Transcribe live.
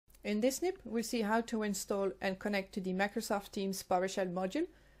In this snip, we'll see how to install and connect to the Microsoft Teams PowerShell module.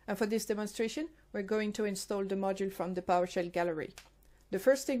 And for this demonstration, we're going to install the module from the PowerShell gallery. The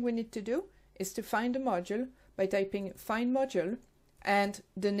first thing we need to do is to find the module by typing find module and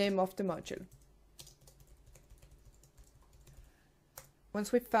the name of the module.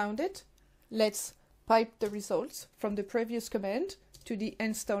 Once we've found it, let's pipe the results from the previous command to the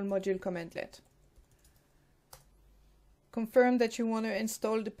install module commandlet. Confirm that you want to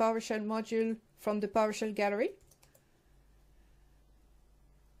install the PowerShell module from the PowerShell gallery.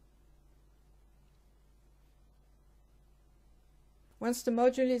 Once the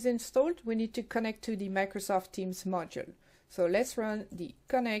module is installed, we need to connect to the Microsoft Teams module. So let's run the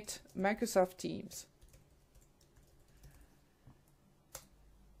Connect-MicrosoftTeams.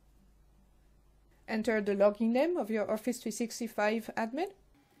 Enter the login name of your Office 365 admin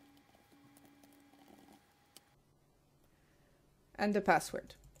and the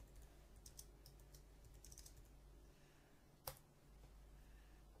password.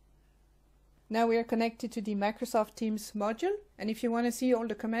 Now we are connected to the Microsoft Teams module, and if you want to see all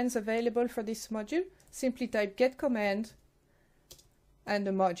the commands available for this module, simply type get command and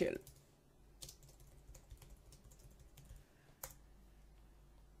the module.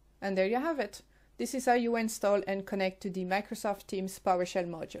 And there you have it. This is how you install and connect to the Microsoft Teams PowerShell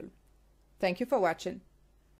module. Thank you for watching.